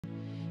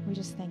We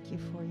just thank you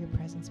for your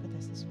presence with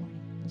us this morning.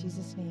 In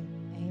Jesus' name,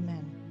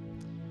 amen.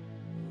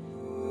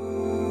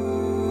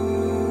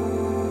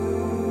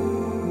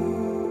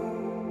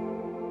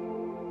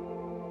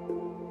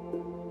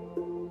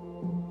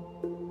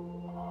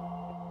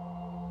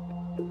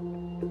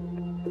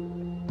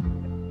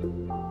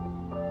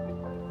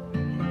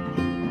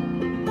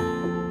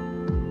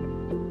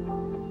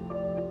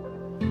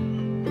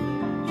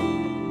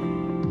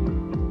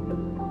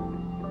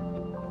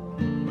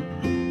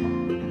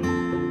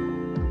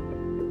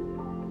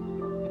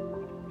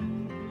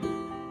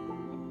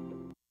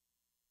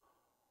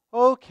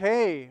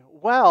 Okay,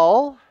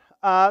 well,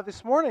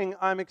 this morning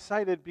I'm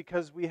excited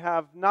because we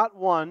have not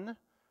one,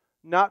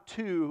 not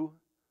two,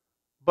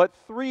 but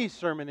three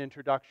sermon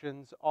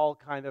introductions all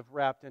kind of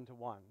wrapped into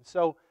one.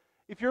 So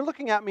if you're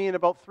looking at me in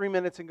about 3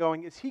 minutes and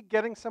going, is he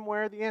getting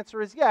somewhere? The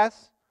answer is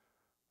yes.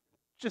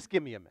 Just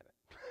give me a minute.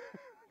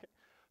 Okay.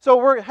 So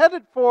we're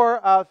headed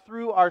for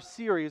through our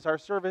series. Our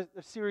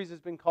series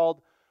has been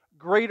called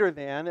Greater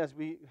Than as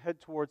we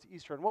head towards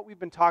Easter. And what we've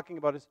been talking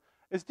about is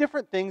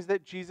different things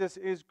that Jesus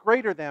is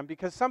greater than.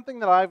 Because something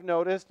that I've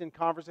noticed in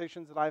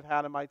conversations that I've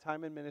had in my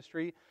time in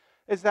ministry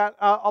is that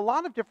a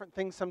lot of different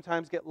things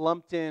sometimes get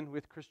lumped in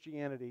with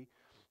Christianity.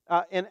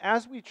 And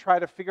as we try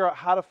to figure out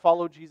how to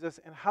follow Jesus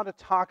and how to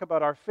talk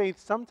about our faith,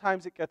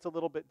 sometimes it gets a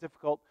little bit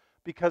difficult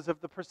because of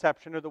the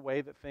perception or the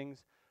way that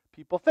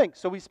people think.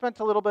 So we spent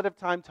a little bit of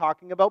time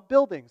talking about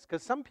buildings,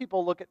 because some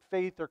people look at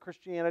faith or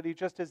Christianity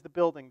just as the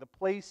building, the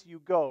place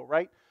you go,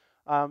 right?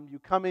 You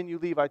come in, you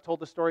leave. I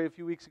told the story a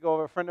few weeks ago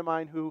of a friend of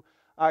mine who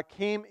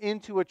came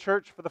into a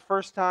church for the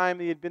first time.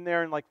 He had been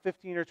there in like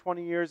 15 or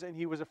 20 years, and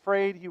he was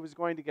afraid he was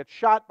going to get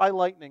shot by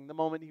lightning the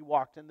moment he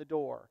walked in the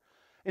door.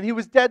 And he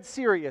was dead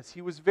serious.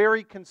 He was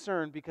very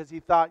concerned because he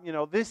thought,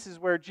 this is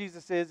where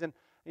Jesus is, and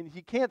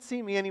he can't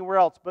see me anywhere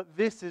else, but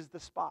this is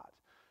the spot.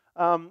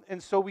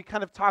 And so we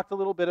kind of talked a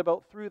little bit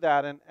about through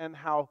that and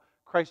how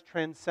Christ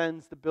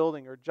transcends the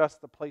building or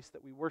just the place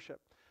that we worship.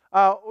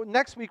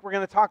 Next week, we're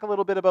going to talk a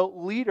little bit about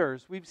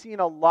leaders. We've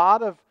seen a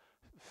lot of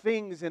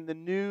things in the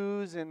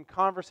news and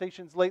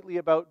conversations lately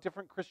about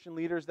different Christian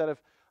leaders that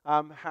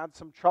have had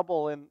some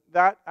trouble, and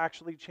that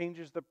actually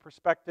changes the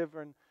perspective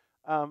and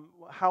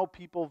how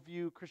people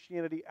view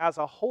Christianity as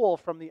a whole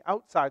from the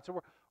outside. So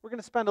we're going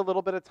to spend a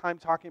little bit of time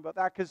talking about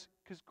that because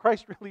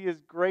Christ really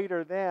is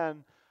greater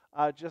than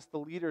just the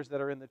leaders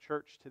that are in the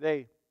church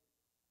today.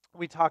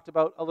 We talked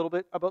about a little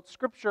bit about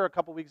Scripture a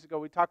couple weeks ago.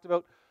 We talked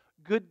about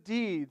good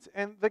deeds,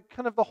 and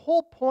the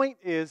whole point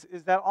is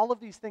that all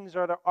of these things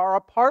are a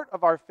part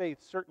of our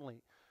faith,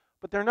 certainly,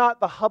 but they're not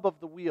the hub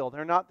of the wheel.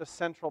 They're not the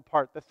central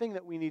part. The thing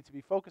that we need to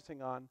be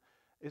focusing on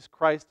is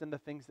Christ and the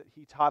things that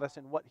He taught us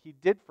and what He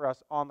did for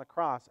us on the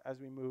cross as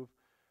we move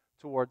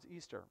towards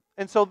Easter.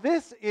 And so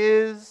this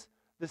is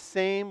the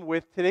same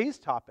with today's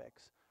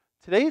topics.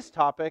 Today's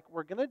topic,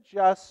 we're going to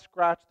just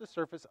scratch the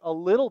surface a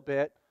little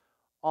bit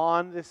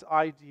on this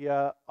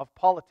idea of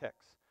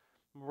politics.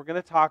 We're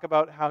going to talk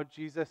about how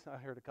Jesus, I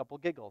heard a couple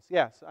giggles.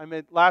 Yes,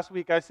 last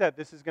week I said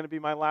this is going to be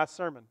my last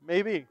sermon.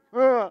 Maybe.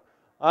 I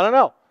don't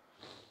know.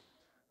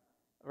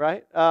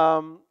 Right?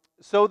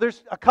 So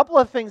there's a couple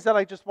of things that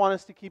I just want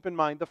us to keep in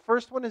mind. The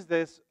first one is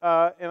this,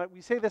 and we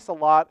say this a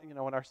lot, in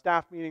our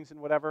staff meetings and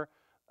whatever.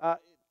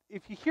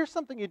 If you hear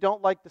something you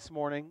don't like this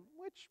morning,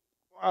 which,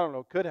 I don't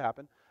know, could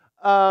happen,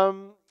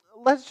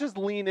 let's just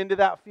lean into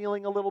that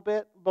feeling a little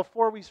bit.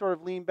 Before we sort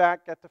of lean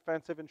back, get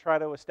defensive, and try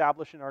to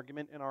establish an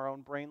argument in our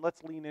own brain,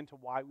 let's lean into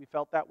why we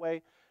felt that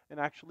way and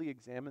actually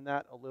examine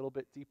that a little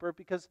bit deeper,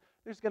 because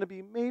there's going to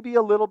be maybe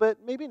a little bit,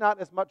 maybe not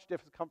as much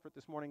discomfort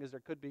this morning as there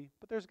could be,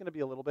 but there's going to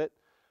be a little bit.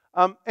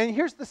 And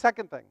here's the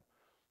second thing.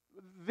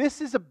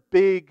 This is a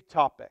big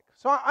topic.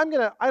 So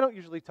I don't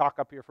usually talk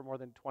up here for more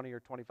than 20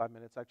 or 25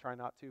 minutes. I try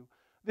not to.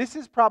 This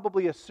is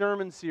probably a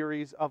sermon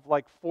series of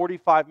like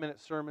 45-minute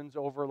sermons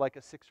over like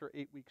a 6 or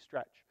 8 week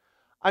stretch.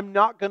 I'm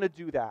not going to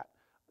do that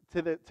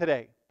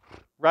today,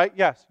 right?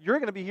 Yes, you're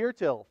going to be here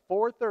till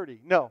 4:30.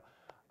 No,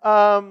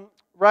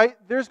 right?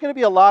 There's going to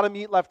be a lot of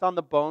meat left on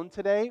the bone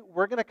today.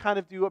 We're going to kind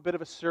of do a bit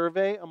of a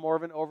survey, more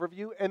of an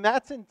overview, and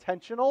that's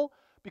intentional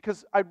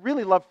because I'd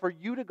really love for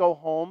you to go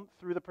home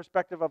through the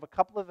perspective of a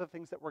couple of the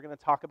things that we're going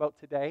to talk about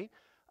today.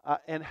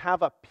 And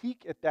have a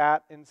peek at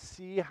that and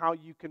see how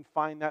you can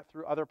find that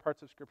through other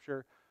parts of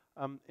Scripture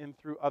and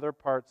through other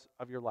parts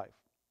of your life.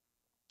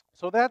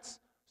 So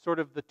that's sort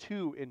of the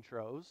two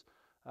intros.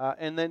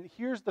 And then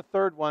here's the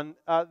third one.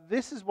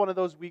 This is one of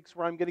those weeks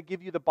where I'm going to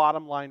give you the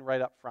bottom line right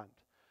up front.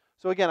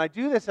 So again, I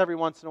do this every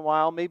once in a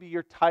while. Maybe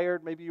you're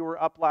tired. Maybe you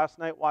were up last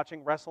night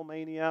watching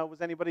WrestleMania. Was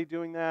anybody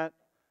doing that?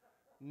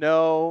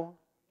 No.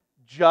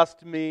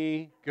 Just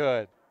me.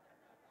 Good.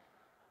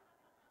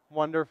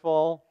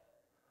 Wonderful.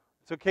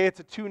 It's okay, it's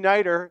a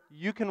two-nighter.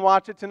 You can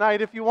watch it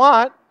tonight if you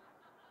want.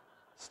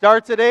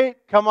 Starts at 8,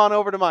 come on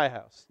over to my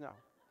house.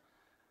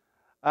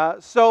 No.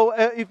 So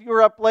if you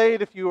were up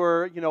late, if you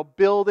were,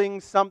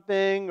 building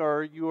something,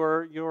 or you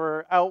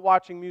were out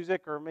watching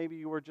music, or maybe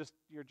you're just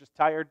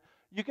tired,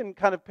 you can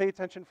kind of pay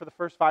attention for the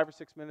first 5 or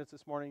 6 minutes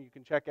this morning. You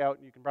can check out,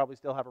 and you can probably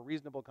still have a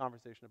reasonable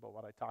conversation about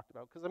what I talked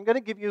about. Because I'm going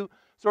to give you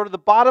sort of the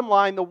bottom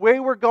line, the way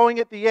we're going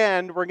at the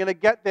end. We're going to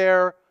get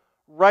there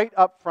right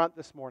up front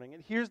this morning.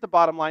 And here's the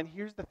bottom line.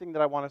 Here's the thing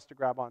that I want us to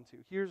grab onto.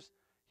 Here's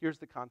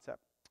the concept.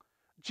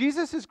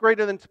 Jesus is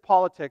greater than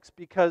politics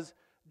because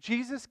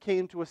Jesus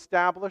came to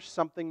establish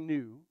something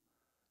new,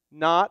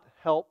 not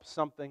help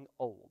something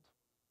old.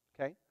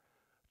 Okay?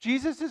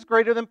 Jesus is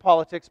greater than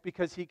politics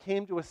because he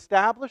came to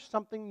establish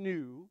something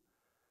new,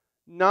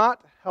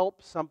 not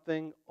help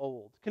something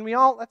old. Can we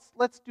all,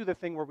 let's do the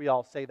thing where we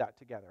all say that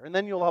together. And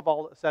then you'll have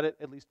all said it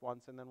at least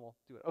once, and then we'll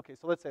do it. Okay,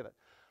 so let's say that.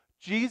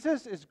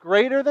 Jesus is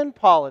greater than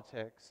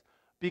politics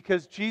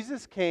because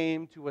Jesus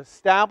came to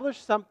establish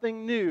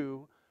something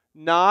new,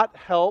 not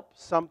help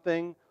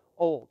something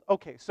old.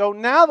 Okay, so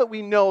now that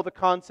we know the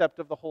concept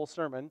of the whole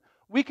sermon,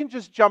 we can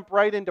just jump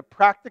right into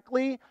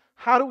practically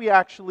how do we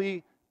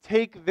actually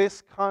take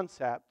this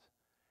concept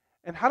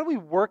and how do we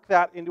work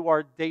that into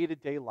our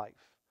day-to-day life?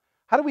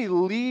 How do we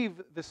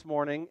leave this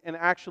morning and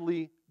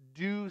actually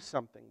do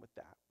something with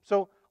that?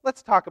 So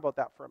let's talk about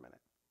that for a minute.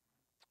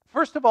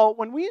 First of all,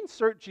 when we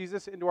insert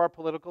Jesus into our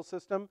political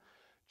system,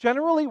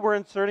 generally we're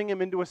inserting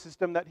him into a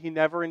system that he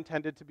never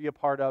intended to be a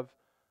part of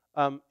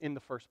in the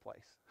first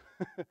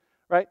place.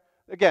 Right?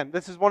 Again,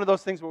 this is one of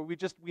those things where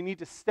we need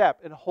to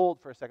step and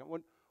hold for a second.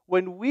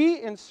 When we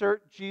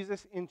insert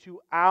Jesus into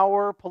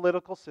our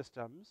political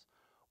systems,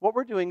 what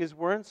we're doing is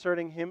we're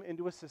inserting him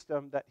into a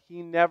system that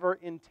he never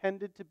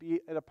intended to be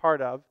a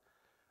part of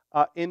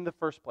in the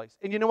first place.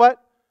 And you know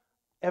what?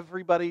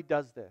 Everybody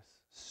does this.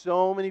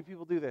 So many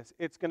people do this.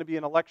 It's going to be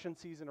an election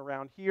season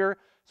around here.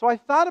 So I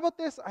thought about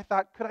this. I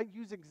thought, could I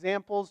use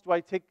examples? Do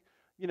I take,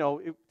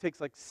 it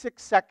takes like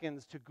 6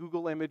 seconds to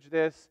Google image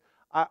this.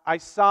 I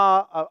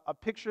saw a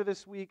picture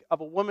this week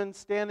of a woman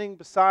standing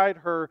beside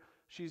her.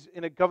 She's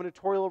in a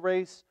gubernatorial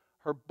race.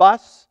 Her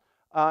bus,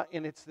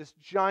 and it's this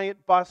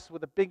giant bus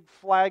with a big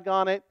flag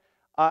on it.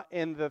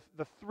 And the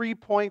 3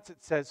 points, it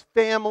says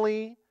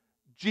family,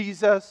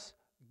 Jesus,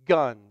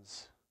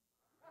 guns.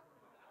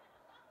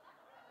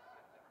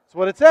 That's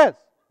what it says,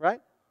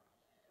 right?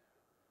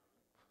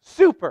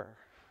 Super.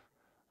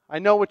 I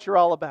know what you're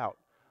all about.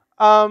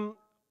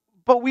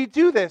 But we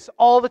do this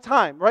all the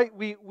time, right?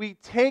 We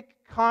take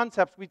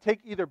concepts, we take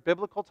either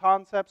biblical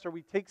concepts or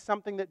we take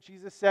something that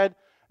Jesus said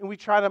and we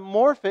try to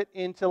morph it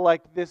into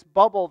like this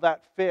bubble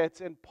that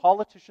fits, and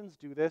politicians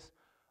do this.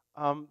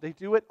 They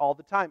do it all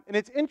the time. And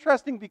it's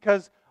interesting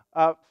because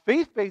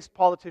faith-based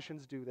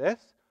politicians do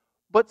this,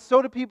 but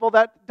so do people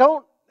that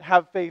don't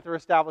have faith or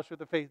established with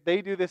the faith.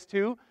 They do this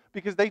too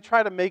because they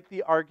try to make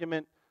the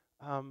argument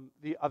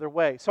the other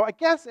way. So I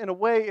guess in a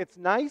way it's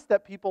nice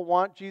that people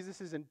want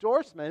Jesus'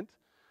 endorsement,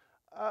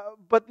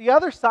 but the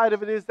other side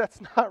of it is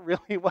that's not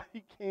really what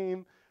he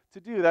came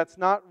to do. That's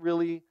not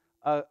really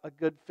a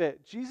good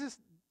fit. Jesus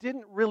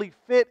didn't really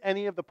fit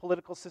any of the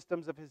political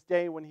systems of his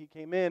day when he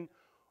came in,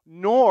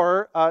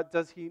 nor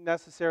does he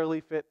necessarily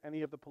fit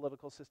any of the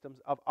political systems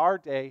of our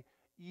day,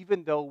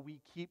 even though we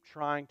keep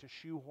trying to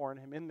shoehorn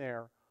him in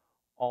there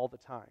all the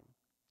time.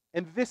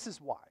 And this is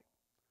why.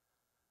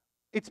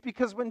 It's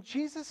because when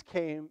Jesus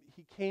came,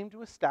 he came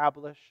to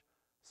establish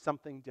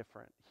something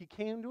different. He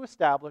came to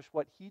establish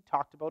what he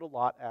talked about a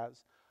lot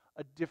as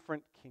a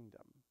different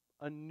kingdom,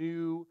 a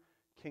new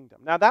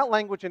kingdom. Now, that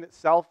language in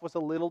itself was a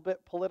little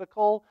bit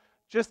political,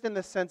 just in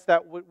the sense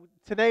that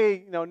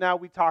today, now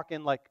we talk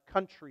in like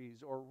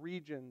countries or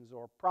regions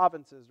or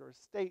provinces or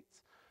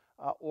states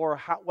or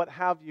what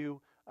have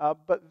you.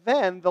 But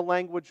then the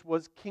language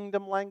was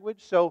kingdom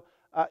language. So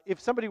if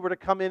somebody were to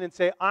come in and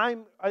say,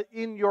 I'm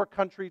in your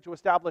country to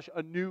establish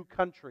a new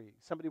country,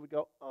 somebody would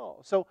go,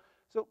 oh. So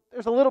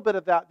there's a little bit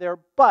of that there.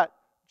 But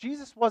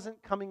Jesus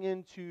wasn't coming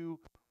in to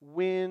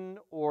win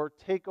or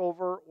take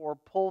over or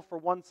pull for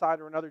one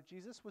side or another.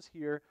 Jesus was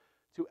here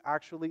to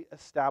actually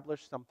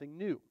establish something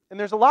new. And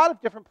there's a lot of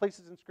different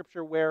places in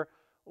Scripture where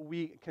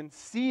we can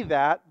see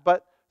that,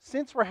 but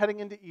since we're heading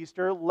into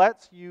Easter,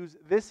 let's use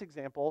this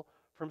example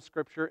from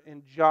Scripture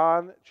in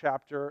John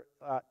chapter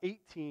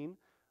 18.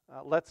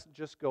 Let's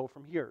just go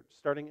from here,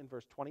 starting in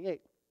verse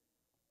 28.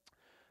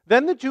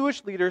 Then the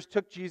Jewish leaders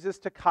took Jesus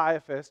to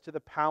Caiaphas, to the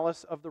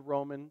palace of the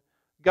Roman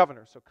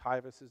governor. So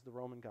Caiaphas is the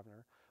Roman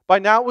governor. By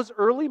now it was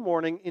early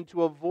morning, and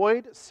to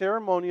avoid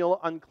ceremonial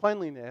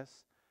uncleanliness,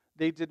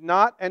 they did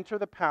not enter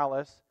the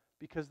palace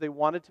because they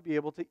wanted to be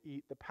able to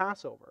eat the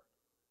Passover.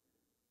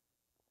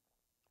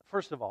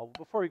 First of all,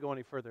 before we go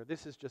any further,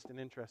 this is just an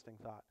interesting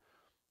thought.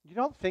 You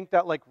don't think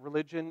that like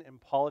religion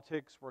and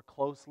politics were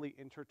closely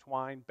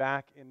intertwined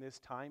back in this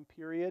time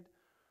period?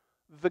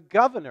 The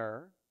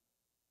governor,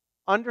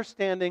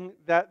 understanding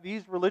that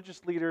these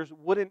religious leaders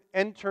wouldn't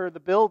enter the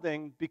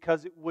building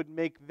because it would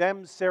make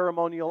them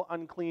ceremonial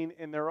unclean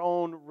in their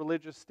own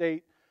religious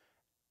state,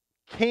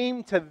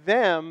 came to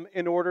them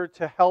in order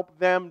to help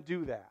them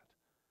do that.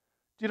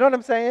 Do you know what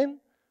I'm saying?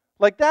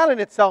 Like that in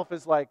itself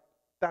is like,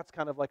 that's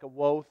kind of like a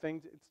woe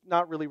thing. It's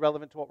not really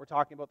relevant to what we're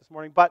talking about this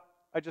morning, but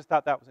I just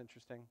thought that was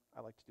interesting.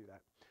 I like to do that.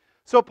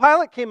 So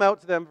Pilate came out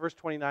to them, verse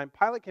 29,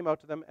 Pilate came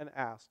out to them and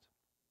asked,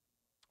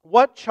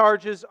 What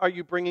charges are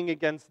you bringing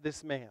against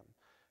this man?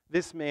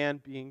 This man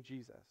being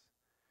Jesus.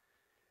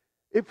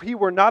 If he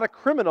were not a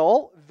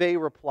criminal, they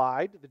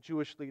replied, the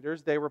Jewish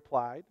leaders, they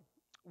replied,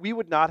 we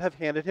would not have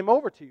handed him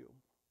over to you.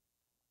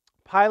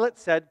 Pilate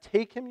said,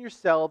 take him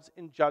yourselves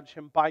and judge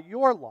him by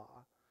your law.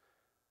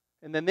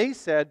 And then they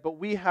said, but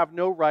we have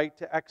no right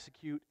to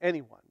execute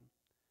anyone.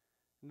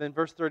 And then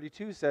verse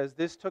 32 says,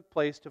 this took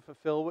place to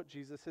fulfill what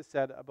Jesus has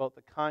said about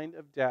the kind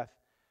of death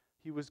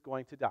he was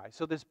going to die.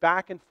 So this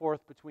back and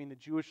forth between the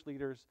Jewish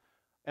leaders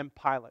and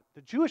Pilate.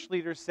 The Jewish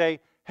leaders say,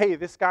 hey,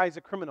 this guy's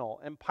a criminal.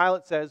 And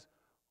Pilate says,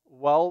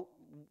 well,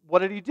 what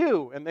did he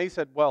do? And they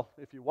said, well,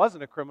 if he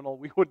wasn't a criminal,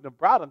 we wouldn't have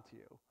brought him to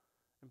you.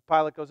 And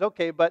Pilate goes,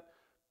 okay, but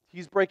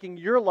he's breaking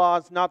your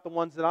laws, not the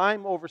ones that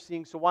I'm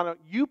overseeing, so why don't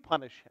you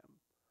punish him?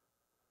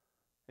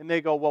 And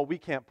they go, well, we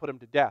can't put him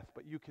to death,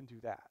 but you can do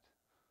that.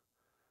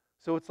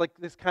 So it's like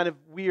this kind of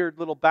weird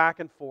little back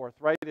and forth,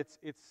 right? It's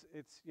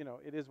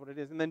it is what it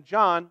is. And then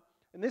John,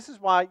 and this is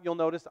why you'll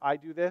notice I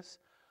do this.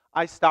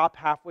 I stop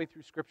halfway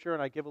through Scripture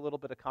and I give a little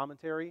bit of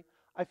commentary.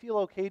 I feel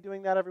okay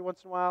doing that every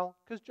once in a while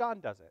because John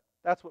does it.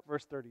 That's what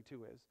verse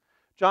 32 is.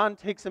 John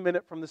takes a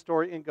minute from the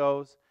story and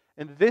goes,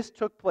 and this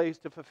took place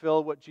to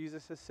fulfill what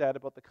Jesus has said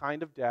about the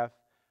kind of death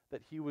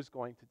that he was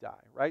going to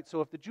die, right?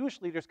 So if the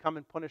Jewish leaders come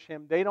and punish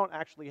him, they don't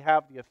actually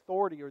have the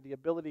authority or the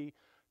ability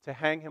to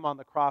hang him on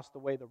the cross the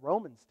way the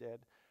Romans did.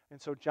 And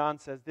so John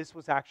says this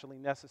was actually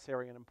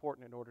necessary and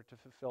important in order to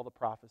fulfill the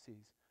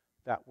prophecies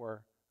that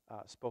were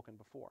spoken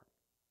before.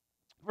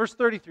 Verse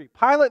 33,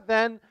 Pilate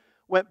then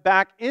went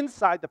back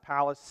inside the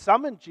palace,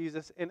 summoned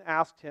Jesus, and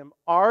asked him,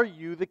 are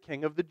you the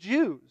king of the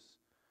Jews?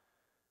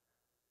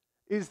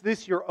 Is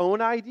this your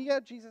own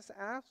idea, Jesus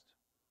asked,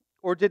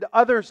 or did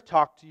others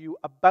talk to you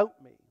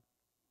about me?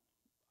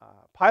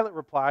 Pilate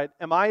replied,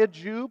 am I a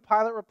Jew?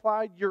 Pilate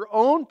replied, your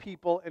own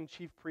people and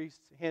chief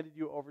priests handed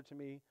you over to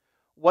me.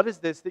 What is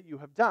this that you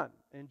have done?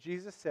 And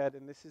Jesus said,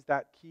 and this is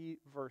that key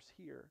verse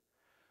here,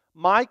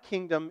 my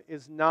kingdom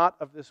is not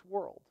of this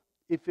world.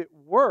 If it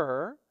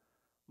were,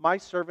 my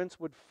servants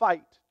would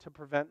fight to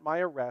prevent my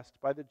arrest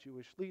by the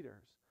Jewish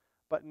leaders.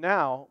 But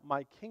now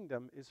my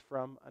kingdom is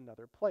from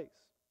another place.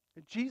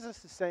 And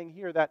Jesus is saying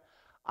here that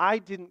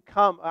I'm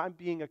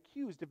being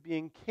accused of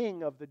being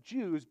king of the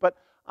Jews, but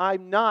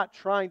I'm not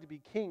trying to be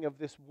king of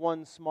this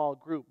one small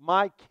group.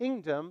 My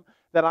kingdom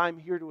that I'm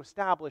here to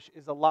establish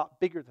is a lot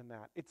bigger than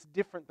that. It's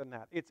different than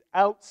that. It's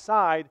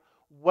outside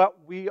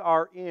what we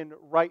are in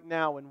right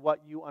now and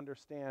what you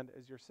understand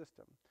as your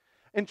system.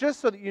 And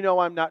just so that you know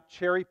I'm not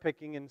cherry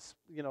picking and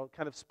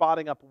kind of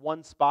spotting up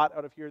one spot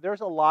out of here,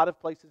 there's a lot of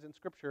places in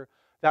Scripture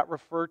that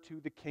refer to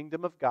the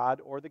kingdom of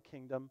God or the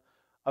kingdom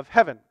of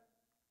heaven.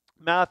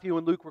 Matthew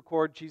and Luke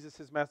record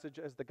Jesus' message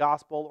as the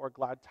gospel or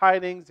glad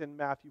tidings in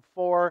Matthew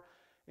 4,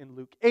 in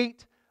Luke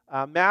 8.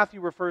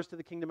 Matthew refers to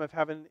the kingdom of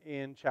heaven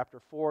in chapter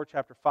 4,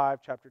 chapter 5,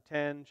 chapter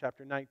 10,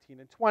 chapter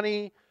 19 and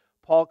 20.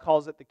 Paul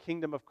calls it the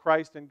kingdom of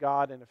Christ and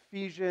God in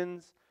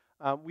Ephesians.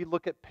 We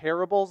look at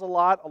parables a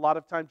lot. A lot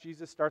of times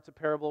Jesus starts a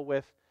parable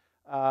with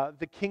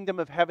the kingdom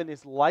of heaven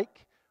is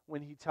like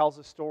when he tells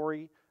a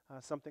story,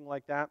 something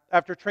like that.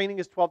 After training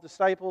his 12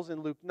 disciples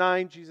in Luke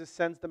 9, Jesus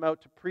sends them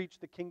out to preach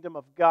the kingdom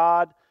of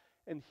God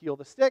and heal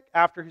the sick.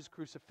 After his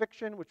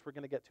crucifixion, which we're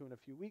going to get to in a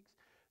few weeks,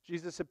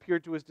 Jesus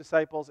appeared to his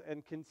disciples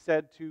and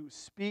said to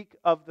speak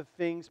of the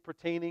things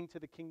pertaining to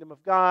the kingdom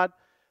of God.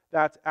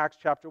 That's Acts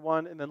chapter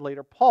 1. And then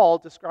later Paul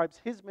describes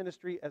his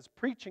ministry as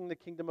preaching the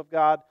kingdom of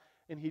God,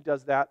 and he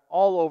does that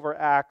all over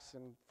Acts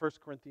and 1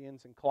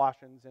 Corinthians and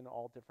Colossians and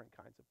all different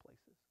kinds of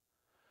places.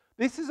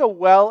 This is a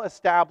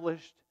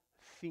well-established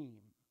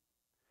theme.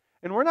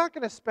 And we're not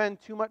going to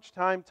spend too much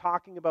time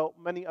talking about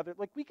many other,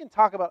 we can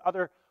talk about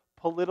other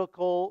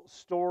political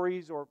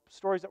stories or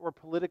stories that were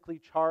politically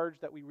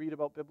charged that we read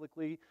about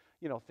biblically,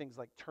 things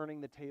like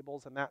turning the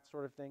tables and that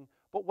sort of thing.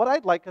 But what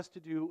I'd like us to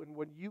do, and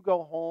when you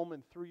go home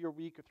and through your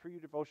week or through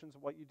your devotions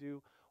and what you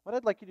do, what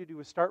I'd like you to do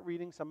is start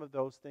reading some of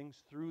those things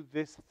through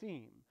this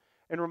theme.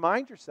 And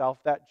remind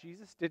yourself that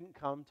Jesus didn't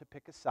come to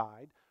pick a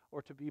side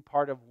or to be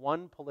part of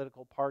one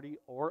political party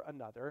or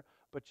another,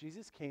 but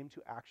Jesus came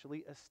to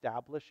actually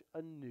establish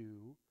a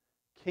new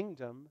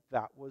kingdom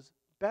that was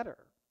better.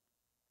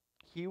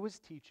 He was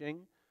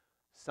teaching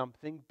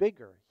something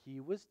bigger. He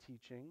was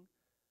teaching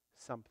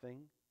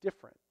something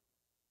different.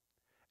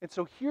 And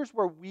so here's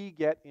where we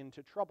get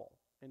into trouble.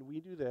 And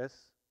we do this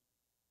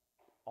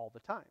all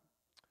the time.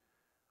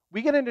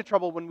 We get into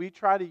trouble when we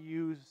try to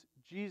use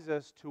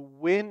Jesus to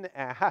win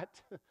at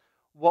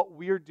what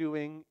we're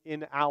doing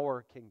in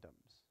our kingdoms.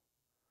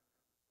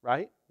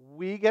 Right?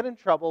 We get in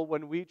trouble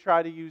when we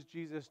try to use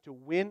Jesus to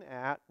win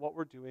at what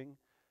we're doing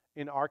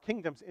in our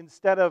kingdoms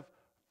instead of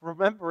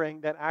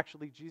remembering that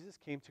actually Jesus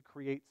came to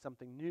create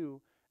something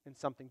new and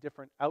something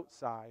different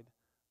outside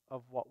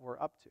of what we're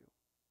up to.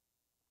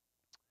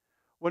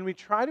 When we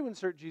try to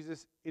insert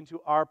Jesus into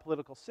our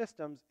political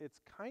systems, it's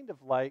kind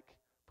of like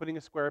putting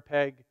a square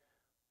peg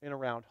in a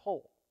round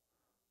hole.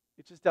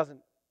 It just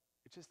doesn't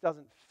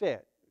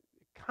fit.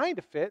 It kind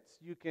of fits.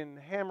 You can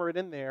hammer it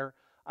in there.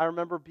 I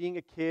remember being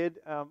a kid,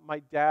 my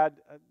dad,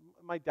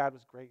 my dad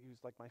was great. He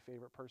was like my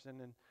favorite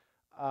person, and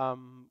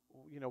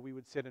we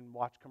would sit and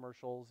watch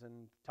commercials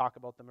and talk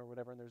about them or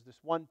whatever. And there's this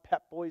one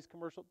Pep Boys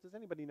commercial. Does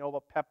anybody know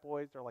about Pep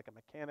Boys? They're like a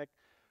mechanic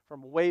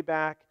from way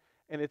back,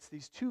 and it's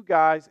these two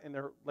guys, and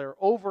they're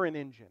over an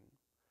engine.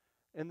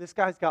 And this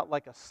guy's got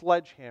like a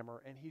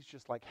sledgehammer, and he's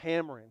just like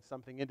hammering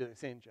something into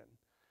this engine.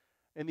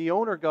 And the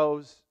owner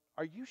goes,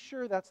 "Are you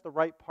sure that's the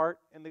right part?"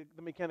 And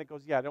the mechanic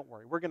goes, "Yeah, don't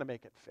worry. We're going to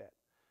make it fit."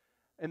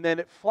 And then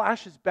it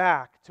flashes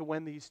back to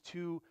when these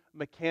two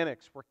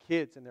mechanics were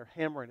kids, and they're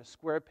hammering a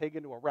square peg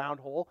into a round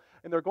hole,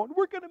 and they're going,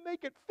 "We're going to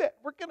make it fit.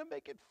 We're going to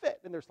make it fit."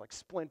 And there's like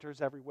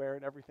splinters everywhere,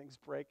 and everything's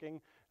breaking.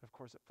 And of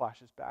course, it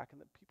flashes back,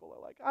 and the people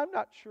are like, "I'm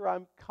not sure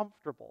I'm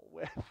comfortable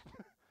with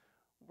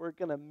we're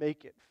going to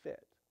make it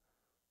fit."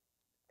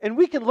 And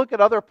we can look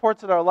at other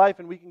parts of our life,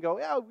 and we can go,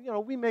 "Yeah,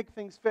 we make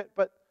things fit,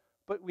 but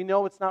we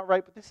know it's not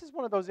right." But this is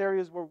one of those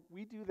areas where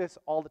we do this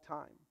all the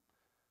time.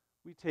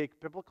 We take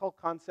biblical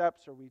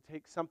concepts, or we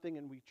take something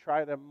and we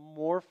try to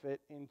morph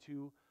it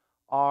into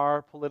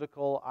our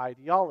political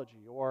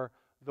ideology, or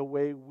the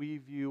way we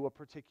view a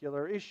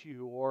particular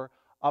issue, or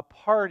a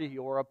party,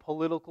 or a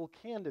political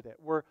candidate.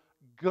 We're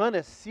going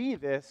to see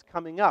this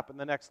coming up in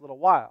the next little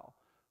while.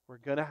 We're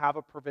going to have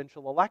a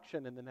provincial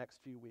election in the next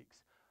few weeks.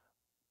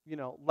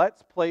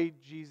 Let's play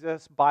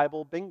Jesus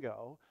Bible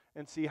bingo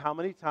and see how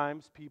many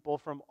times people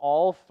from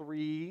all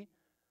three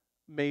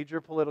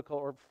major political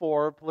or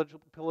four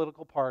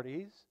political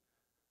parties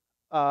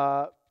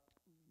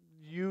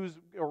use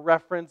or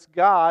reference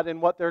God in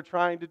what they're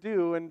trying to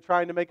do and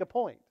trying to make a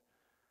point.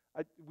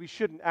 We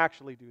shouldn't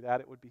actually do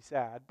that. It would be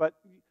sad. But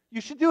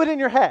you should do it in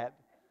your head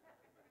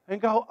and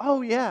go,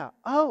 "Oh, yeah,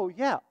 oh,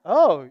 yeah,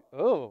 oh,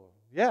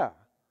 yeah.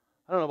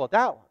 I don't know about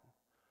that one."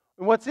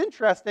 And what's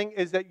interesting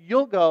is that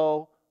you'll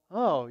go,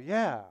 "Oh,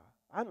 yeah,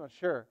 I'm not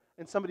sure."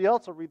 And somebody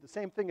else will read the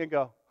same thing and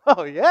go,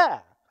 "Oh, yeah,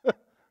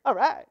 all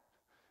right,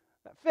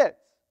 that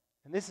fits."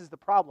 And this is the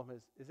problem,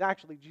 is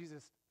actually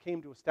Jesus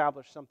came to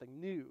establish something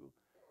new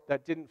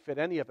that didn't fit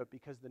any of it,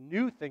 because the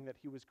new thing that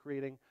he was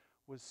creating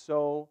was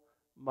so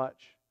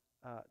much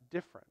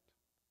different.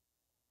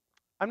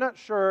 I'm not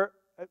sure.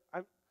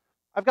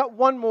 I've got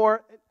one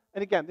more.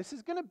 And again, this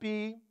is going to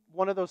be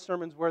one of those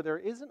sermons where there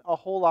isn't a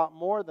whole lot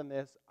more than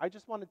this. I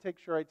just want to take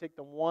sure I take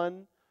the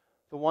one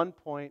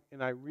point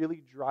and I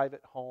really drive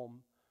it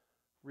home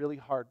really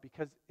hard,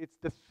 because it's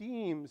the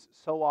themes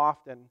so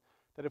often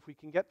that if we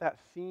can get that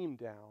theme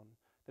down,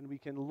 then we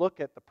can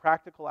look at the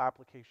practical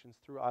applications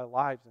through our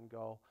lives and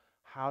go,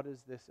 how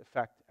does this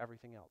affect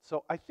everything else?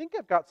 So I think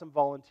I've got some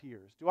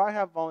volunteers. Do I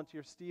have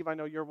volunteers? Steve, I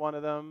know you're one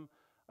of them.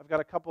 I've got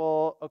a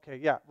couple. Okay,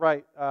 yeah,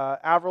 right.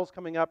 Avril's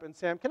coming up, and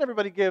Sam. Can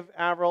everybody give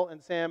Avril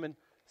and Sam and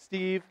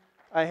Steve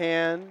a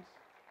hand?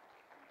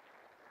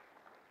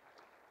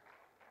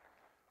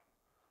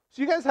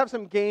 So you guys have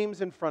some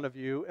games in front of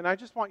you, and I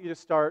just want you to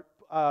start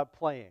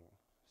playing.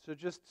 So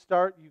just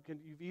start.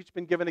 You've each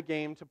been given a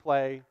game to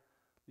play.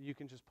 You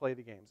can just play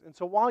the games. And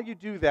so while you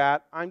do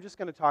that, I'm just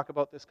going to talk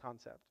about this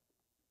concept.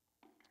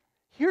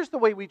 Here's the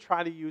way we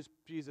try to use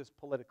Jesus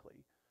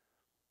politically.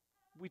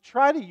 We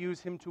try to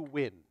use him to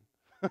win.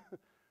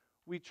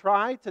 We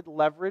try to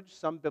leverage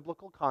some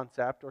biblical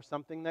concept or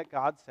something that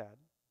God said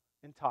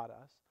and taught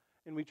us,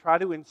 and we try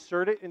to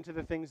insert it into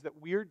the things that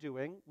we're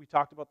doing. We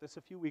talked about this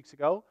a few weeks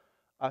ago,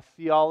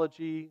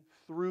 theology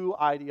through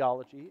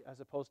ideology as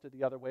opposed to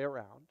the other way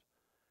around,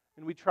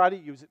 and we try to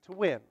use it to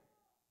win.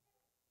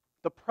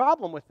 The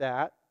problem with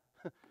that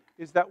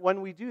is that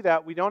when we do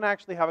that, we don't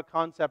actually have a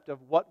concept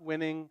of what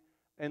winning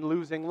and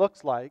losing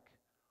looks like,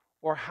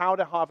 or how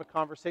to have a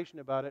conversation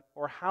about it,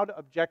 or how to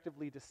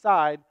objectively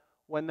decide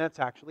when that's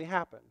actually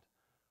happened.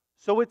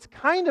 So it's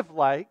kind of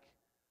like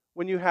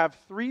when you have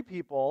three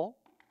people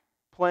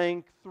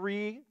playing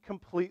three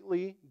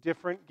completely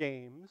different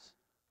games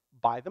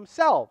by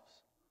themselves.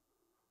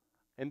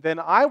 And then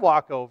I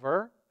walk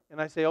over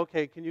and I say,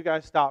 "Okay, can you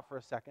guys stop for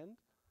a second?"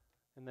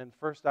 And then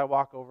first I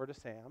walk over to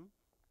Sam.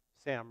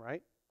 Sam,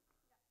 right?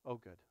 Oh,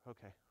 good.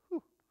 Okay.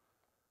 Whew.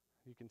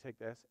 You can take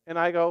this. And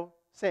I go,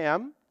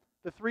 "Sam,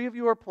 the three of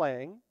you are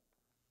playing.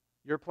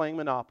 You're playing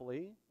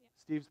Monopoly. Yeah.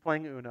 Steve's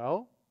playing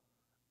Uno.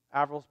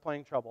 Avril's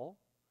playing Trouble.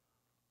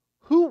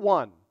 Who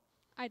won?"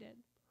 I did.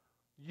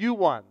 You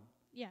won.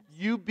 Yes.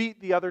 You beat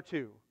the other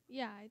two.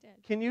 Yeah, I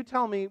did. Can you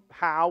tell me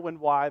how and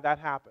why that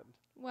happened?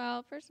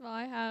 Well, first of all,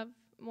 I have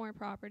more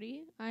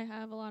property. I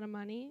have a lot of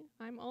money.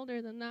 I'm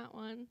older than that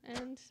one,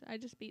 and I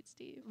just beat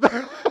Steve.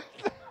 That's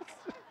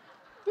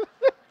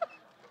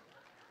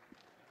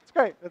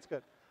great. That's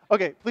good.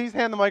 Okay, please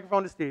hand the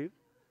microphone to Steve.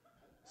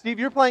 Steve,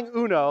 you're playing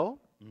Uno.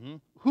 Mm-hmm.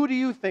 Who do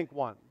you think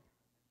won?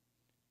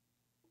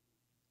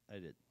 I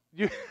did.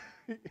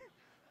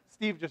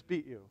 Steve just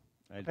beat you,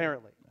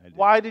 apparently. I did.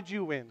 Why did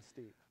you win,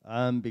 Steve?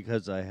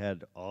 Because I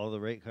had all the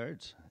right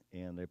cards,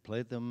 and I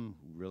played them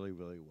really,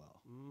 really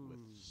well with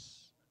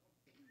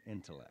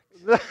intellect.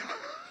 That's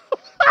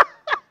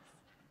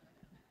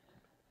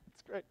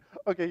great.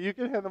 Okay, you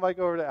can hand the mic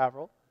over to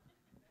Avril.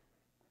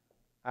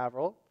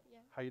 Avril, Yeah.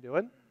 how you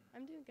doing?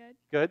 I'm doing good.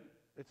 Good?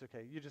 It's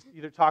okay. You just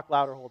either talk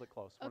loud or hold it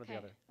close, one or the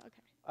other.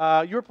 Okay.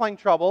 You were playing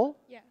Trouble.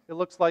 Yeah. It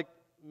looks like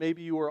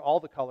maybe you were all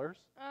the colors.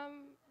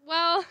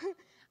 Well,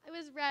 I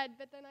was red,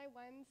 but then I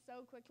won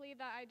so quickly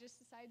that I just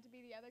decided to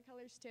be the other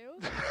colors too.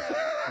 So.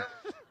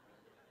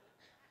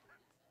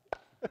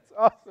 That's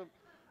awesome.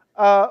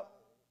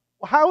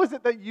 How is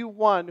it that you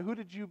won? Who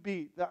did you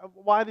beat?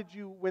 Why did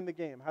you win the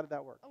game? How did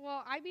that work?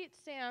 Well, I beat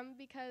Sam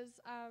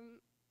because my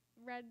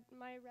red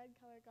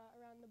color got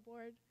around the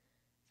board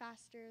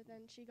faster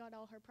than she got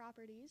all her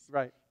properties.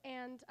 Right.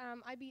 And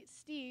I beat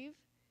Steve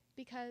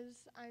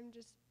because I'm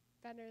just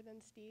better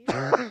than Steve.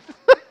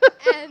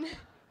 And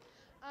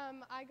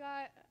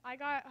I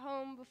got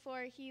home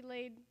before he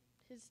laid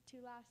his 2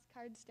 last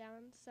cards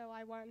down, so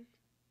I won.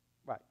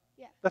 Right.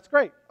 Yeah. That's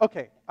great.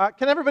 Okay.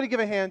 Can everybody give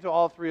a hand to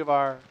all 3 of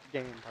our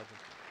game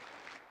participants?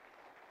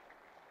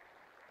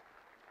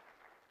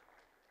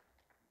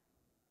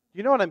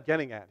 You know what I'm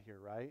getting at here,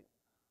 right?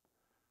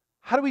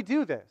 How do we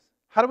do this?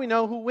 How do we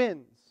know who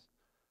wins?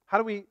 How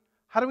do we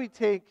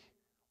take,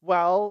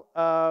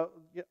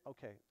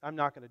 okay, I'm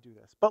not going to do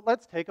this. But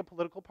let's take a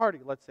political party.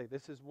 Let's say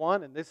this is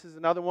one, and this is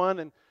another one,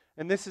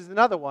 and this is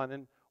another one.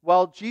 And,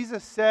 well,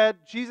 Jesus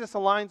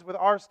aligns with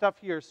our stuff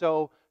here,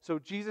 so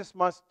Jesus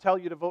must tell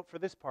you to vote for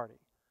this party.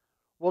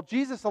 Well,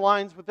 Jesus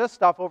aligns with this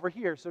stuff over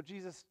here, so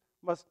Jesus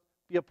must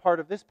be a part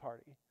of this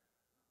party.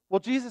 Well,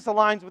 Jesus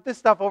aligns with this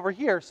stuff over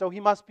here, so he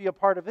must be a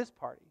part of this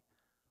party.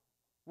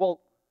 Well,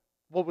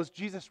 was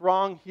Jesus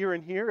wrong here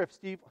and here? If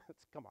Steve,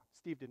 come on,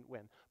 Steve didn't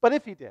win. But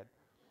if he did.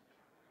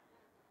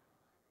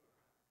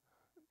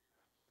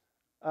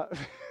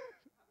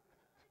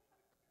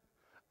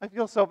 I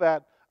feel so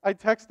bad. I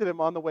texted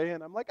him on the way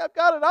in. I'm like, I've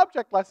got an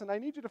object lesson. I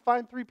need you to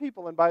find 3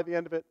 people. And by the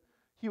end of it,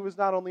 he was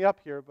not only up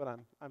here, but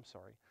I'm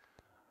sorry.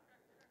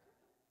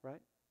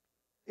 Right?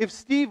 If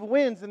Steve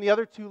wins and the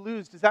other 2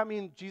 lose, does that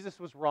mean Jesus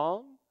was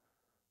wrong?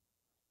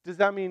 Does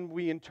that mean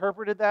we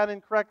interpreted that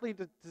incorrectly?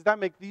 Does that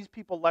make these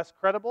people less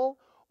credible?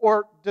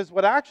 Or does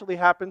what actually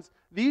happens,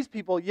 these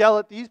people yell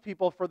at these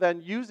people for then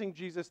using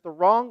Jesus the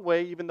wrong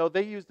way, even though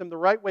they used him the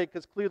right way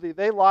because clearly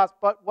they lost?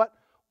 But what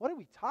are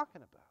we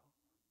talking about?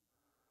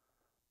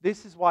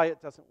 This is why it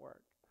doesn't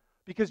work.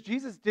 Because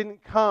Jesus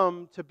didn't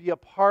come to be a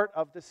part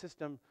of the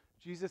system.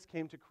 Jesus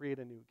came to create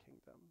a new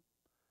kingdom.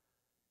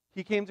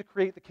 He came to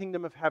create the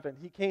kingdom of heaven.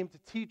 He came to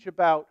teach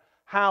about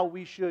how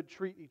we should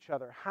treat each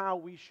other, how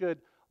we should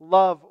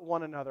love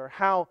one another,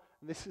 how,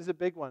 and this is a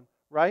big one,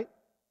 right?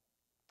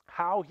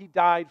 How he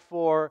died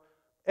for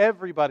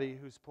everybody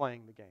who's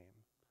playing the game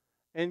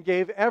and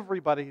gave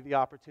everybody the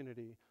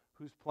opportunity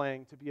who's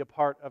playing to be a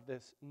part of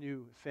this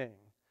new thing,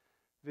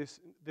 this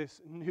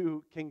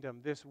new kingdom,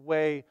 this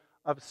way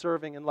of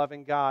serving and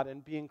loving God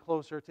and being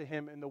closer to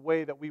him in the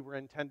way that we were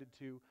intended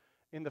to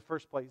in the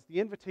first place. The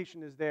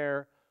invitation is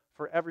there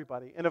for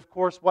everybody. And of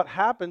course, what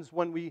happens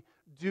when we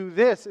do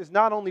this is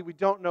not only we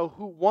don't know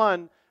who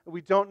won,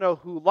 we don't know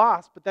who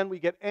lost, but then we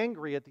get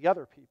angry at the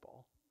other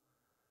people,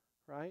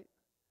 right?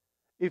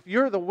 If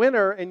you're the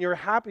winner and you're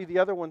happy the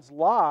other one's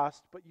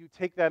lost, but you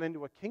take that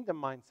into a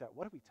kingdom mindset,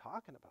 what are we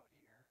talking about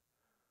here?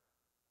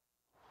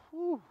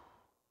 Whew,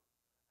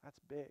 that's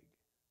big.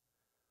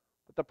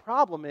 But the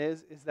problem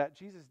is that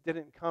Jesus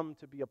didn't come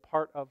to be a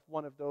part of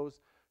one of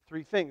those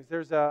 3 things.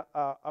 There's a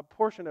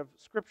portion of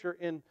Scripture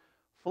in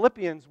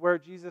Philippians where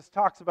Jesus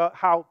talks about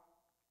how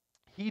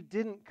he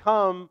didn't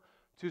come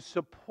to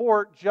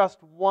support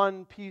just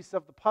one piece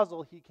of the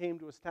puzzle. He came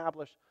to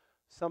establish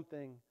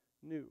something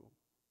new.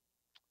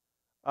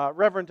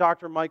 Reverend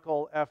Dr.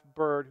 Michael F.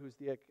 Bird, who's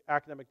the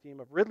academic dean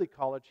of Ridley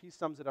College, he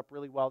sums it up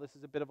really well. This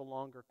is a bit of a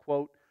longer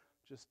quote,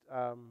 just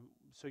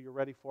so you're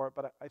ready for it,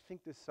 but I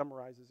think this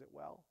summarizes it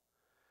well.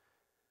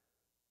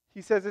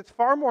 He says, it's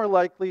far more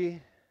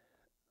likely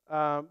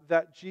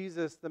that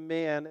Jesus, the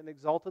man and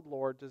exalted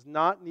Lord, does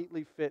not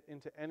neatly fit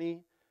into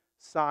any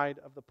side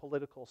of the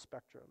political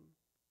spectrum.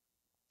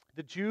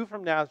 The Jew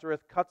from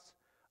Nazareth cuts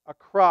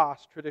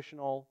across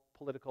traditional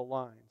political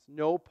lines.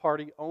 No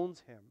party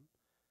owns him,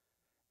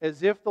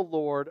 as if the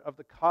Lord of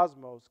the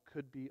cosmos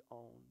could be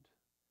owned.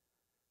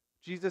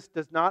 Jesus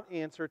does not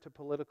answer to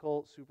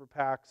political super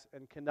PACs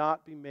and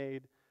cannot be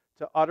made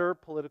to utter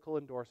political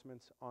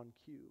endorsements on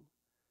cue.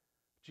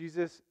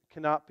 Jesus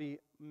cannot be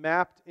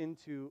mapped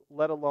into,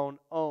 let alone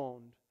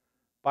owned,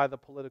 by the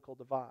political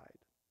divide.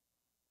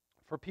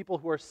 For people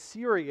who are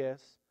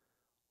serious,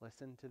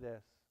 listen to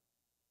this.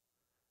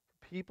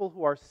 For people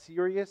who are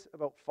serious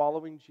about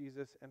following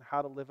Jesus and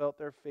how to live out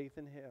their faith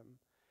in him,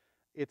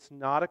 it's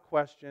not a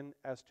question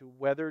as to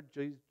whether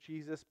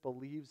Jesus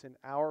believes in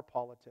our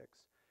politics.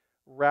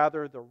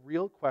 Rather, the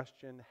real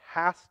question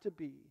has to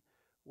be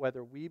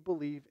whether we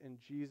believe in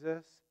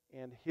Jesus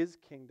and his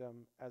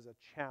kingdom as a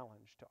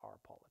challenge to our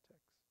politics.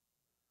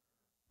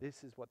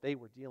 This is what they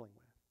were dealing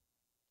with.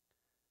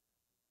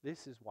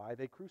 This is why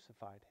they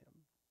crucified him.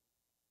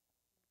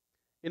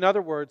 In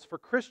other words, for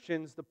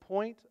Christians, the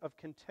point of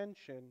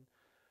contention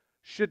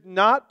should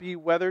not be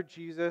whether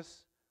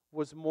Jesus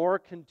was more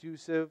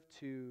conducive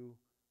to,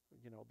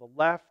 the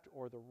left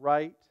or the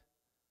right,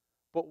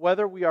 but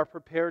whether we are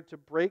prepared to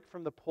break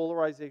from the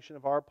polarization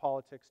of our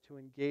politics to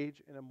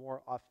engage in a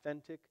more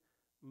authentic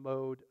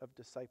mode of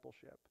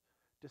discipleship.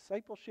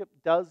 Discipleship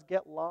does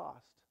get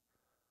lost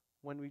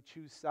when we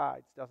choose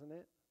sides, doesn't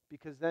it?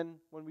 Because then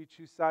when we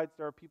choose sides,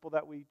 there are people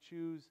that we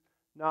choose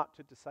not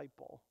to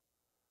disciple,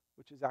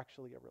 which is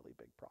actually a really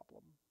big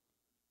problem.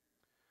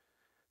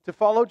 To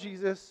follow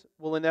Jesus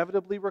will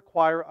inevitably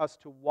require us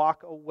to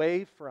walk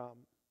away from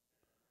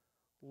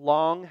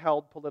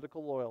long-held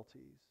political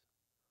loyalties,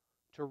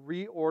 to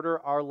reorder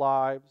our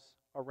lives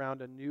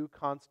around a new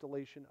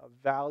constellation of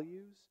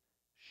values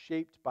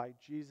shaped by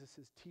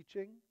Jesus'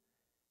 teaching,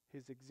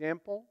 his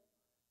example,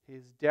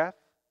 his death,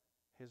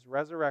 his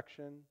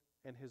resurrection,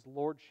 and his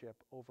lordship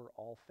over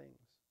all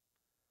things.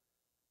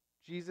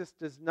 Jesus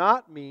does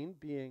not mean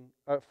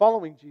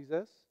following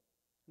Jesus,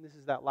 and this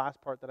is that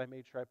last part that I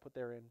made sure I put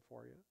there in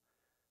for you.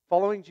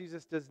 Following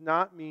Jesus does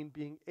not mean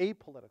being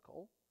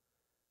apolitical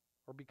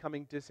or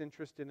becoming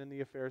disinterested in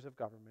the affairs of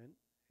government.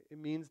 It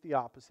means the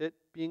opposite.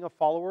 Being a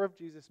follower of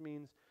Jesus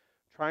means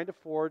trying to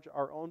forge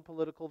our own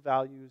political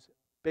values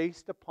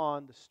based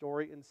upon the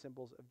story and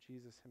symbols of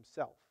Jesus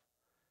himself,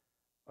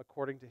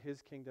 according to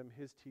his kingdom,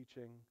 his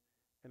teaching,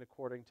 and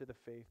according to the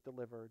faith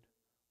delivered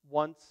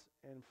once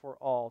and for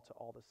all to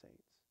all the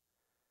saints.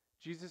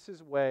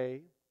 Jesus'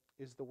 way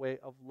is the way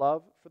of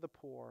love for the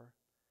poor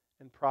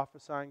and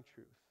prophesying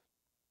truth.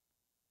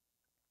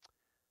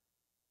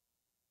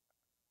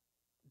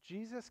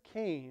 Jesus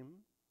came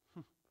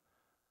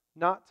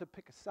not to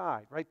pick a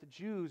side, right? The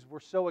Jews were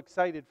so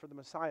excited for the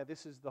Messiah.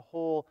 This is the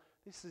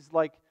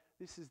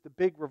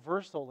big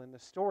reversal in the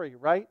story,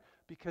 right?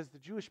 Because the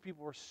Jewish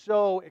people were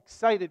so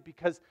excited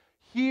because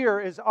here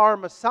is our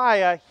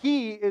Messiah.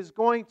 He is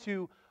going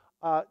to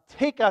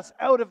take us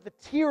out of the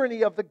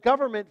tyranny of the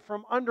government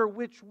from under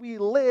which we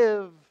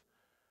live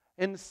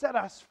and set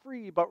us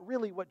free. But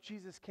really what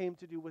Jesus came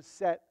to do was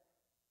set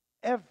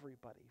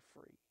everybody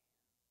free.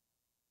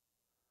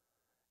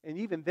 And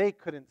even they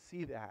couldn't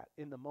see that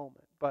in the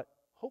moment. But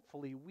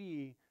hopefully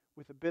we,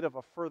 with a bit of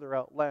a further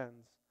out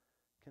lens,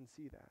 can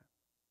see that.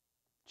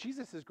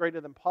 Jesus is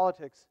greater than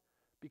politics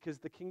because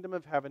the kingdom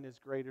of heaven is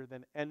greater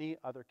than any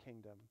other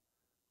kingdom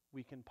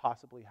we can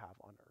possibly have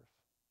on earth.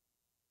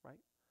 Right?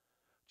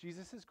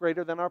 Jesus is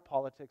greater than our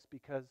politics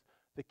because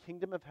the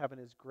kingdom of heaven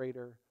is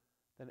greater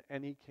than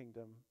any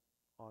kingdom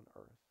on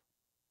earth.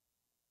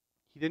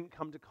 He didn't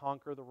come to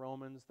conquer the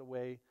Romans the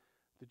way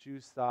the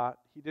Jews thought.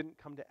 He didn't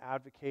come to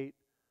advocate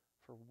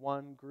for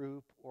one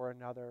group or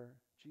another.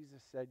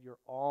 Jesus said, "You're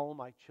all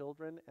my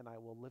children, and I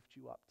will lift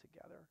you up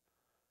together."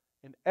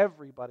 And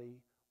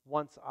everybody,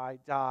 once I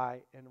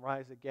die and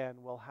rise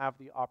again, will have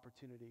the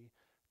opportunity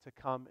to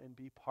come and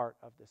be part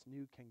of this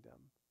new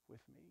kingdom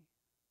with me.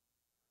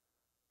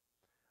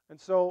 And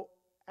so,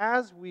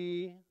 as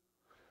we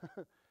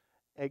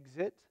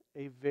exit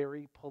a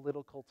very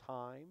political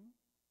time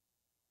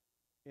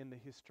in the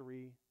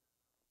history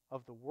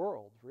of the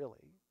world,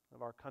 really,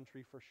 of our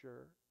country for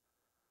sure,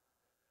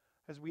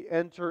 as we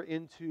enter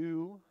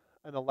into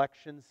an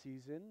election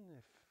season,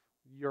 if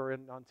you're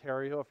in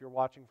Ontario, if you're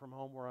watching from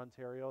home, we're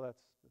Ontario,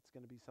 that's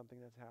going to be something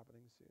that's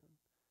happening soon.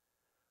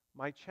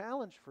 My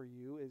challenge for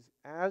you is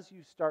as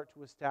you start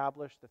to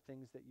establish the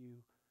things that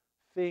you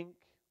think,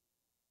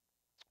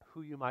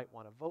 who you might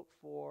want to vote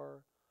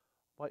for,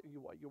 what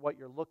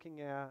you're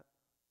looking at,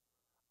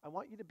 I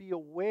want you to be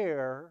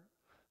aware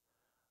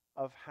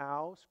of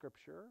how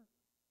Scripture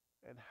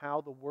and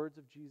how the words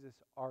of Jesus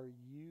are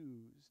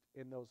used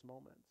in those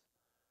moments.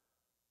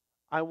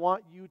 I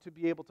want you to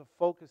be able to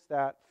focus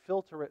that,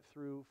 filter it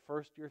through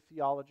first your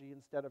theology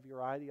instead of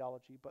your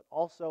ideology, but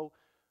also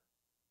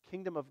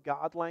kingdom of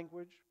God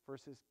language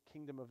versus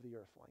kingdom of the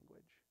earth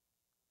language.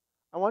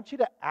 I want you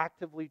to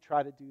actively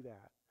try to do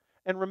that.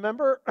 And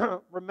remember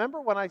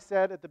when I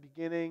said at the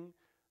beginning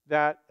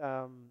that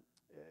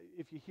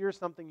if you hear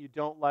something you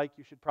don't like,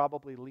 you should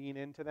probably lean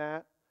into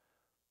that.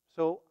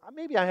 So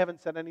maybe I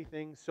haven't said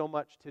anything so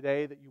much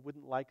today that you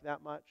wouldn't like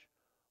that much.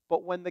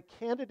 But when the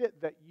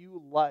candidate that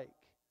you like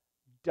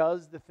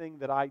does the thing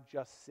that I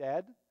just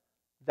said,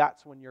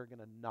 that's when you're going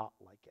to not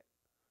like it.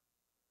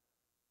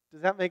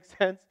 Does that make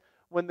sense?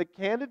 When the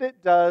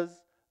candidate does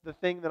the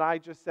thing that I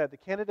just said, the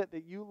candidate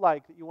that you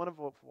like, that you want to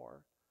vote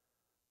for,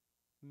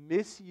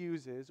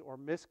 misuses or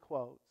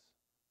misquotes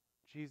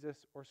Jesus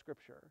or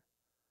Scripture,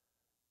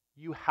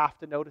 you have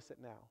to notice it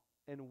now.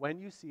 And when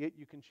you see it,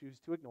 you can choose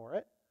to ignore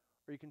it,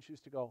 or you can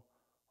choose to go,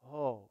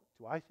 oh,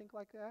 do I think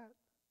like that?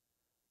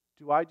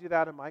 Do I do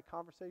that in my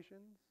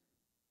conversations?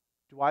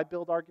 Do I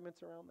build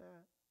arguments around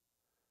that?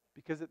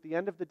 Because at the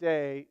end of the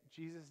day,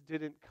 Jesus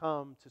didn't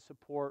come to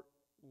support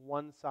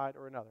one side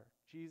or another.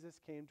 Jesus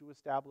came to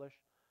establish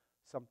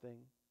something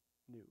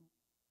new.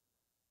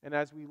 And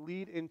as we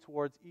lead in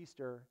towards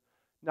Easter,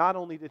 not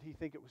only did he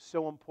think it was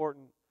so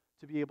important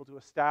to be able to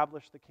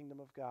establish the kingdom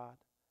of God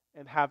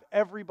and have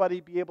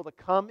everybody be able to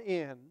come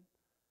in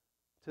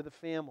to the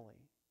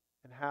family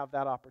and have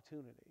that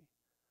opportunity,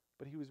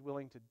 but he was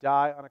willing to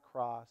die on a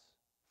cross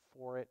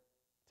for it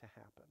to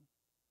happen.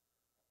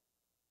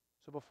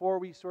 So before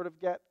we sort of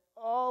get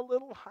a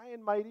little high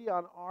and mighty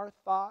on our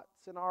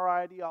thoughts and our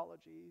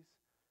ideologies,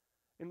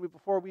 And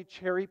before we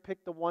cherry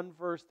pick the one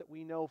verse that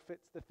we know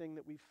fits the thing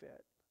that we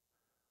fit,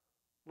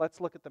 let's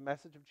look at the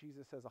message of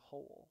Jesus as a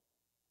whole.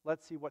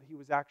 Let's see what he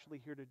was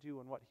actually here to do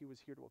and what he was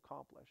here to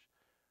accomplish.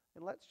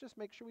 And let's just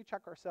make sure we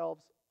check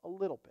ourselves a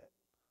little bit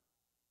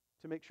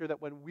to make sure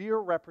that when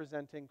we're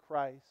representing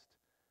Christ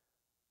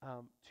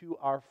to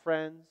our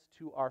friends,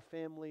 to our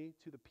family,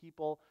 to the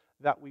people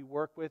that we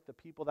work with, the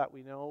people that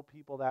we know,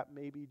 people that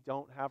maybe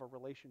don't have a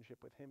relationship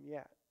with him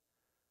yet,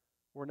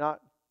 we're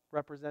not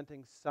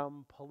representing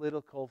some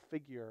political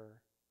figure,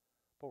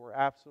 but we're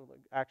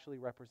actually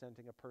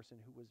representing a person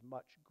who was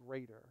much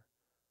greater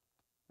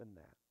than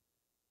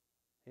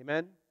that.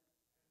 Amen?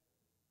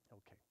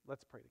 Okay,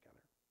 let's pray together.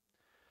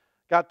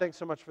 God, thanks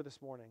so much for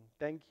this morning.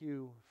 Thank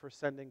you for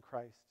sending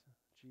Christ,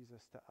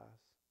 Jesus, to us.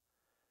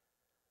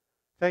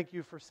 Thank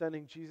you for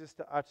sending Jesus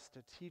to us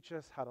to teach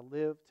us how to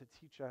live, to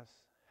teach us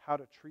how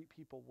to treat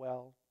people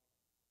well,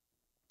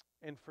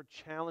 and for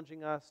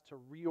challenging us to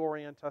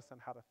reorient us on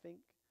how to think,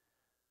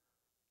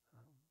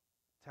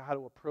 to how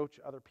to approach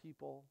other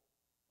people,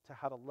 to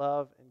how to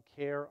love and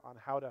care, on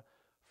how to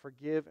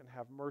forgive and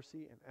have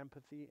mercy and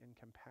empathy and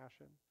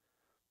compassion.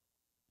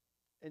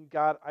 And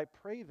God, I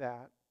pray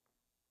that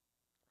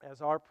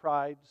as our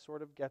pride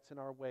sort of gets in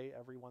our way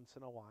every once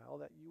in a while,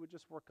 that you would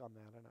just work on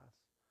that in us.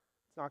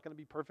 It's not going to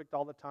be perfect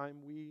all the time.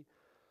 We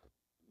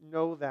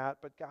know that,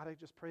 but God, I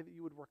just pray that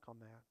you would work on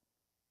that.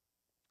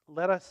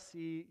 Let us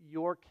see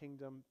your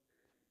kingdom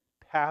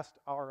past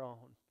our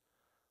own.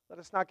 Let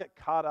us not get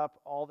caught up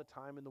all the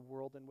time in the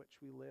world in which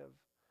we live,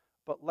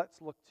 but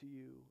let's look to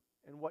you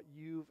and what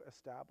you've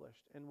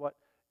established and what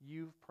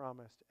you've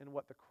promised and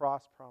what the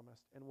cross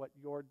promised and what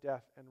your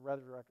death and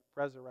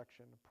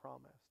resurrection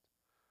promised.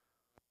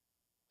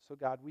 So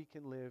God, we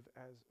can live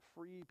as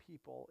free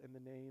people in the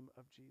name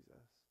of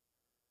Jesus,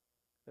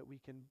 that we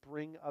can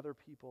bring other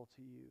people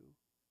to you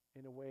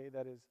in a way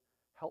that is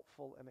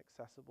helpful and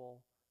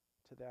accessible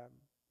to them.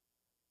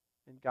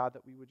 And God,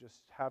 that we would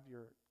just have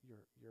your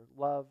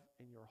love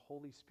and your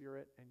Holy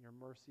Spirit and your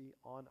mercy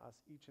on us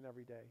each and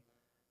every day,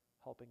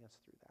 helping us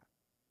through that.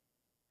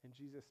 In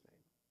Jesus'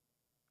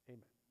 name,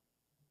 amen.